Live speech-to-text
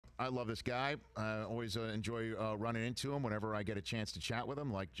I love this guy. I always enjoy running into him whenever I get a chance to chat with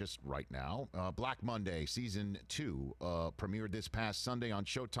him, like just right now. Black Monday, Season 2, premiered this past Sunday on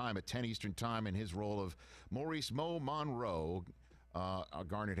Showtime at 10 Eastern Time, and his role of Maurice Mo Monroe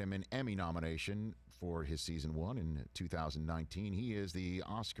garnered him an Emmy nomination for his Season 1 in 2019. He is the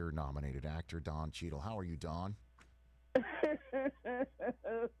Oscar-nominated actor, Don Cheadle. How are you, Don?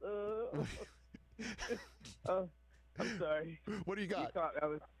 I'm sorry. What do you got?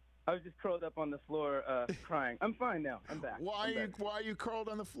 I was just curled up on the floor crying. I'm fine now. I'm back. Why are you curled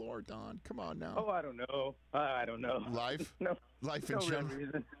on the floor, Don? Come on now. Oh, I don't know. I don't know. Life? No. Life in no real general?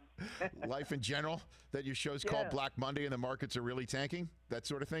 reason. Life in general? That your show's called Black Monday and the markets are really tanking? That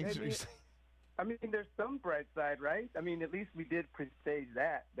sort of thing? Maybe, I mean, there's some bright side, right? I mean, at least we did prestige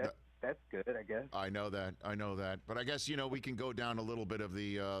that. That's good, I guess. I know that. But I guess, we can go down a little bit of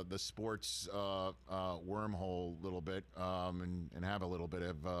the sports wormhole a little bit and have a little bit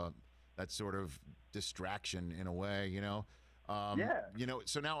of that sort of distraction in a way, Yeah.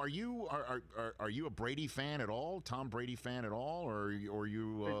 So now are you a Brady fan at all? Tom Brady fan at all? Or are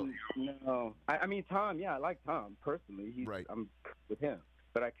you No. I mean, Tom, I like Tom personally. Right. I'm with him.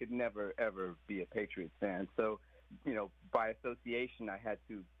 But I could never, ever be a Patriots fan. So, by association, I had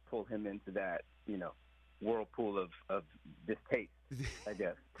to pull him into that, whirlpool of distaste, I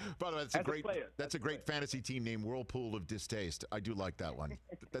guess. By the way, that's a great fantasy team name, Whirlpool of Distaste. I do like that one.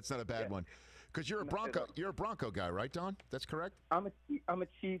 That's not a bad one. Because you're a Bronco guy, right, Don? That's correct? I'm a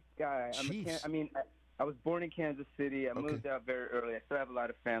Chiefs guy. Chiefs. I was born in Kansas City. I moved out very early. I still have a lot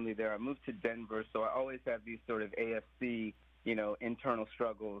of family there. I moved to Denver, so I always have these sort of AFC, internal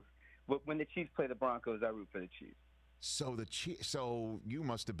struggles. But when the Chiefs play the Broncos, I root for the Chiefs. So you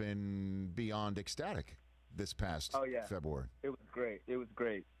must have been beyond ecstatic this past February. It was great.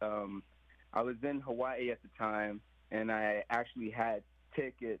 I was in Hawaii at the time, and I actually had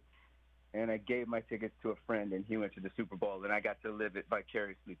tickets, and I gave my tickets to a friend, and he went to the Super Bowl, and I got to live it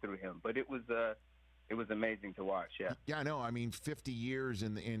vicariously through him. But it was amazing to watch. Yeah. Yeah, I know. I mean, 50 years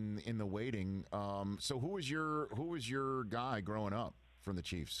in the waiting. So who was your guy growing up from the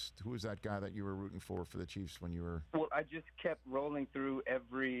Chiefs? Who was that guy that you were rooting for the Chiefs when you were? Well, I just kept rolling through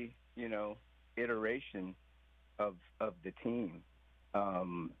every iteration of the team.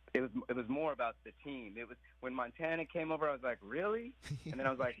 It was more about the team. It was when Montana came over, I was like, really? And then I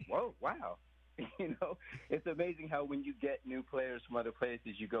was like, whoa, wow. It's amazing how when you get new players from other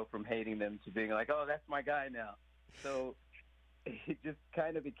places, you go from hating them to being like, oh, that's my guy now. So it just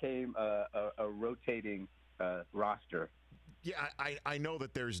kind of became a rotating roster. Yeah, I know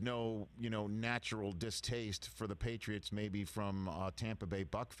that there's no natural distaste for the Patriots, maybe from a Tampa Bay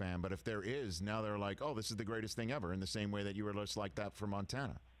Buck fan, but if there is, now they're like, oh, this is the greatest thing ever, in the same way that you were just like that for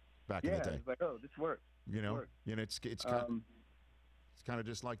Montana back in the day. Yeah, it's like, oh, this works. It's kind of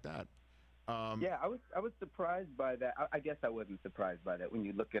just like that. I was surprised by that. I guess I wasn't surprised by that when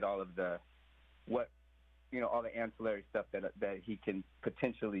you look at all of all the ancillary stuff that he can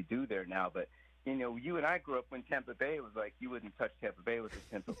potentially do there now, but. You and I grew up when Tampa Bay was like, you wouldn't touch Tampa Bay with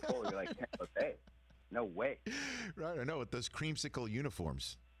a 10-foot pole. You're like, Tampa Bay? No way. Right, I know, with those creamsicle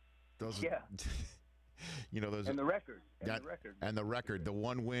uniforms. Those, yeah. Those. And the record. And the record. The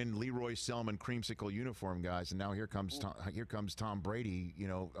one-win Leroy Selman creamsicle uniform guys. And now here comes Tom Brady,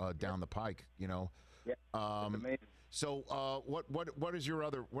 down the pike, Yeah, amazing. So what is your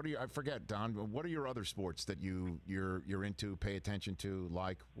other, I forget, Don, what are your other sports that you're into, pay attention to,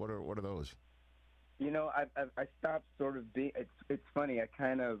 like? What are those? I stopped sort of being. It's funny. I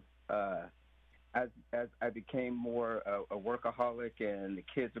kind of as I became more a workaholic, and the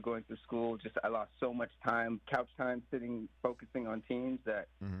kids are going through school. I lost so much couch time, sitting focusing on teams that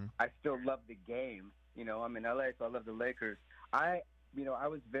I still love the game. I'm in LA, so I love the Lakers. I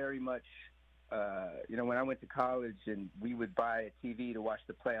was very much. When I went to college and we would buy a TV to watch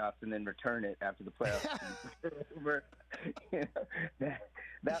the playoffs and then return it after the playoffs.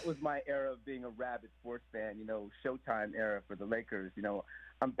 That was my era of being a rabid sports fan, Showtime era for the Lakers.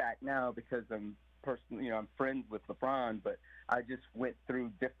 I'm back now because I'm friends with LeBron, but I just went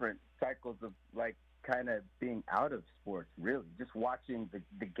through different cycles of kind of being out of sports, really. Just watching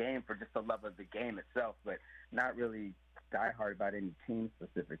the game for just the love of the game itself, but not really diehard about any team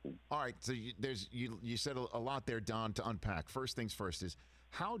specifically. All right, so you said a lot there, Don, to unpack. First things first is,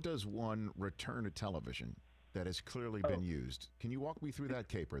 how does one return a television that has clearly been used? Can you walk me through that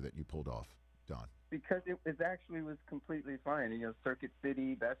caper that you pulled off, Don? Because it actually was completely fine. Circuit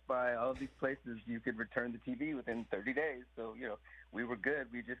City, Best Buy, all of these places, you could return the TV within 30 days. So, we were good.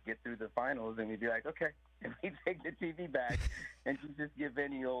 We just get through the finals, and we'd be like, okay, and we take the TV back, and you just give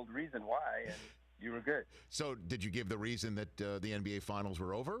any old reason why, and you were good. So, did you give the reason that the NBA Finals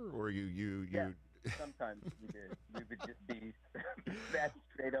were over, or you? Yeah, sometimes we did. We would just be that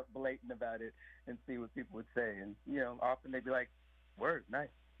straight up blatant about it and see what people would say. And, often they'd be like, word, nice.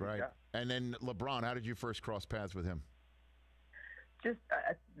 Right. Job. And then LeBron, how did you first cross paths with him? Just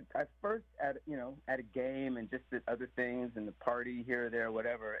I first at a game and just did other things and the party here or there,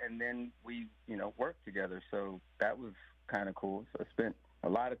 whatever. And then we, worked together. So that was kind of cool. So I spent a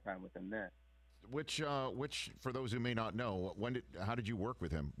lot of time with him then. Which, for those who may not know, how did you work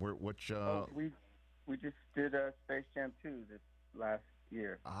with him? We just did Space Jam 2 this last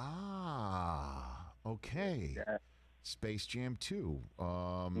year. Ah, okay. Yeah. Space Jam 2.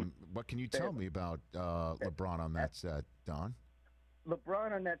 What can you tell me about LeBron on that set, Don?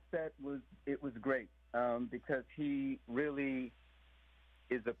 LeBron on that set was great because he really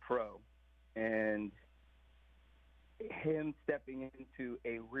is a pro, and him stepping into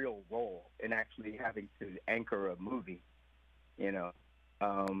a real role and actually having to anchor a movie, he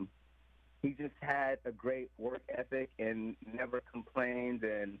just had a great work ethic and never complained.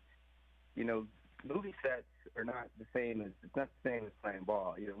 And movie sets are not the same as playing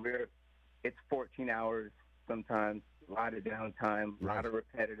ball. It's 14 hours sometimes, a lot of downtime, a lot of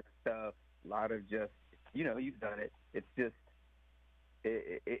repetitive stuff, a lot of just you've done it. It's just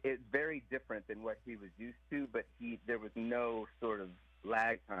it's very different than what he was used to, but there was no sort of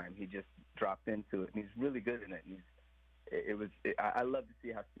lag time. He just dropped into it, and he's really good in it. And I love to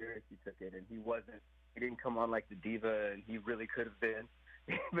see how serious he took it, and he didn't come on like the diva, and he really could have been,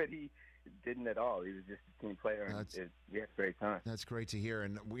 but he didn't at all. He was just a team player, and we had a great time. That's great to hear.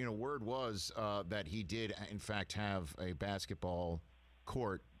 And word was that he did in fact have a basketball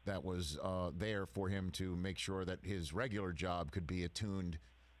court that was there for him to make sure that his regular job could be attuned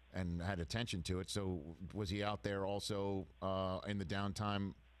and had attention to it. So was he out there also in the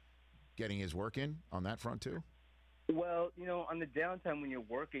downtime getting his work in on that front too? Well, on the downtime when you're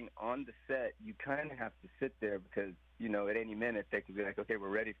working on the set, you kind of have to sit there because, at any minute they could be like, okay, we're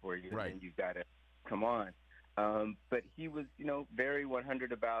ready for you. Right. And you've got to come on. But he was, very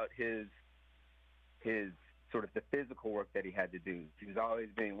 100 about his sort of the physical work that he had to do. He was always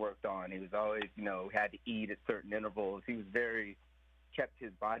being worked on. He was always, had to eat at certain intervals. He was kept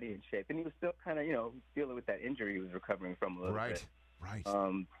his body in shape. And he was still kind of, dealing with that injury he was recovering from a little bit. Right.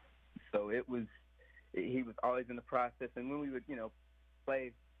 So he was always in the process. And when we would,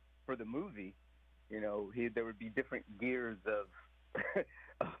 play for the movie, there would be different gears of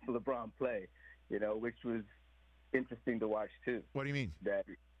LeBron play, which was interesting to watch too. What do you mean?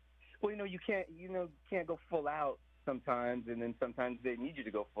 Well, you can't go full out sometimes, and then sometimes they need you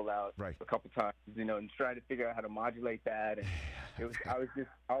to go full out a couple times, and try to figure out how to modulate that. And I was just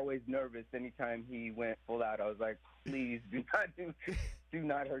always nervous anytime he went full out. I was like, please do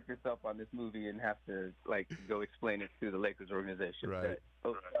not hurt yourself on this movie and have to go explain it to the Lakers organization. Right. That,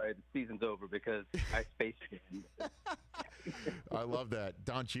 oh, sorry, the season's over because I spaced it. I love that.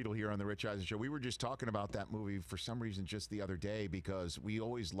 Don Cheadle here on the Rich Eisen Show. We were just talking about that movie for some reason just the other day because we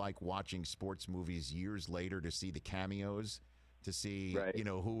always like watching sports movies years later to see the cameos, to see,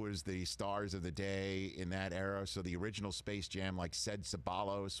 who was the stars of the day in that era. So the original Space Jam, like Sid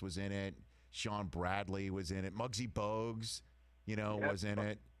Sabalos was in it. Sean Bradley was in it. Muggsy Bogues, was in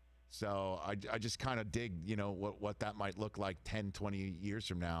it. So I just kind of dig, what that might look like 10, 20 years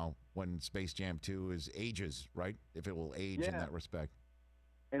from now when Space Jam 2 ages, right? If it will age in that respect.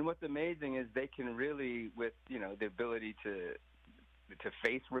 And what's amazing is they can really, with, the ability to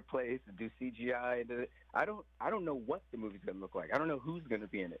face replace and do CGI. I don't know what the movie's going to look like. I don't know who's going to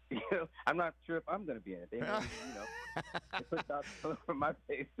be in it. I'm not sure if I'm going to be in it. They put that from my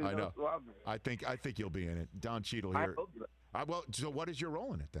face. I know. I think you'll be in it. Don Cheadle here. I hope you. Well, so what is your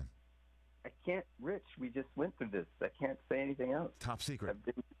role in it then? I can't, Rich. We just went through this. I can't say anything else. Top secret.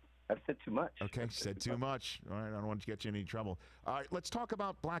 I've said too much. Okay, said too much. All right, I don't want to get you in any trouble. All right, let's talk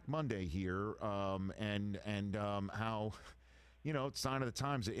about Black Monday here, and how, sign of the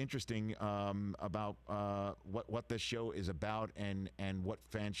times are interesting about what this show is about and what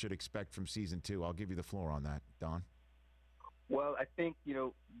fans should expect from season 2. I'll give you the floor on that, Don. Well, I think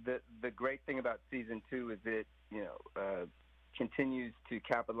the great thing about season 2 is it continues to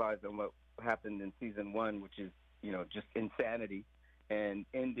capitalize on what happened in season 1, which is just insanity, and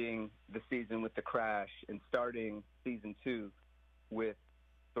ending the season with the crash and starting season 2 with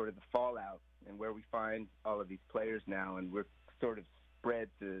sort of the fallout and where we find all of these players now, and we're sort of spread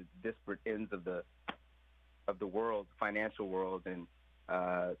to disparate ends of the world, financial world, and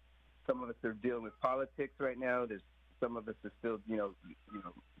some of us are dealing with politics right now. There's some of us are still,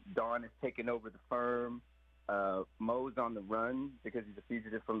 Don has taken over the firm. Mo's on the run because he's a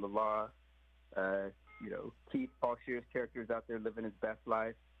fugitive from the law. Keith, Paul Shear's character is out there living his best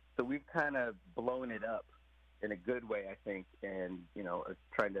life. So we've kind of blown it up in a good way, I think, and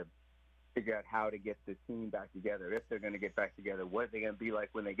trying to figure out how to get the team back together. If they're going to get back together, what are they going to be like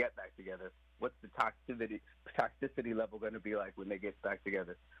when they get back together? What's the toxicity level going to be like when they get back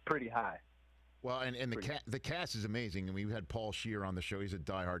together? Pretty high. Well, and the cast is amazing. And we've had Paul Shear on the show. He's a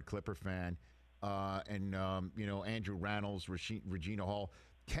diehard Clipper fan. Andrew Rannells, Regina Hall.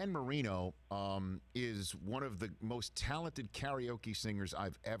 Ken Marino is one of the most talented karaoke singers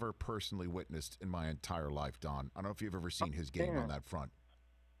I've ever personally witnessed in my entire life, Don. I don't know if you've ever seen his game on that front.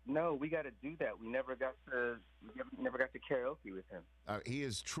 No, we got to do that. We never got to karaoke with him. He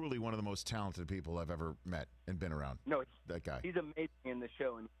is truly one of the most talented people I've ever met and been around. No, that guy. He's amazing in the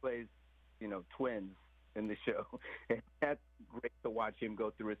show, and he plays, twins in the show. And that's great to watch him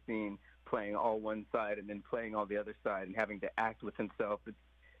go through a scene playing all one side and then playing all the other side and having to act with himself. It's,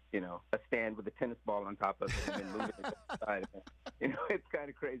 a stand with a tennis ball on top of it and then moving it to the side. It's kind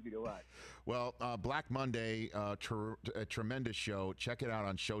of crazy to watch. Well, Black Monday, a tremendous show. Check it out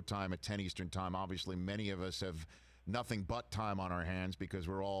on Showtime at 10 Eastern Time. Obviously, many of us have nothing but time on our hands because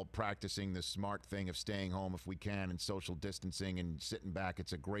we're all practicing the smart thing of staying home if we can and social distancing and sitting back.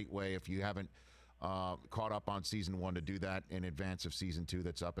 It's a great way, if you haven't caught up on season 1, to do that in advance of season 2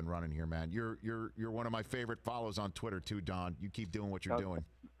 that's up and running here, man. You're one of my favorite follows on Twitter too, Don. You keep doing what you're doing.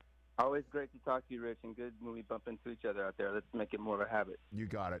 Always great to talk to you, Rich, and good when we bump into each other out there. Let's make it more of a habit. You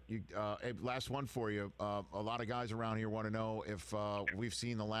got it. Hey, last one for you. A lot of guys around here want to know if we've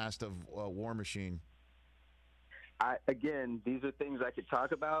seen the last of War Machine. Again, these are things I could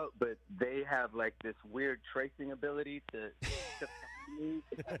talk about, but they have like this weird tracing ability to find me.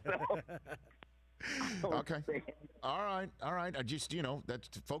 Okay. All right. I just, that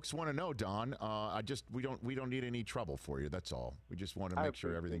folks want to know, Don. We don't need any trouble for you. That's all. We just want to make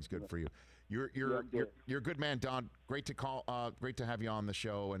sure everything's good for you. You're a good man, Don. Great to call. Great to have you on the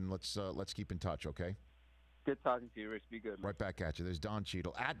show, and let's keep in touch. Okay. Good talking to you, Rich. Be good, man. Right back at you. There's Don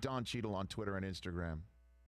Cheadle at Don Cheadle on Twitter and Instagram.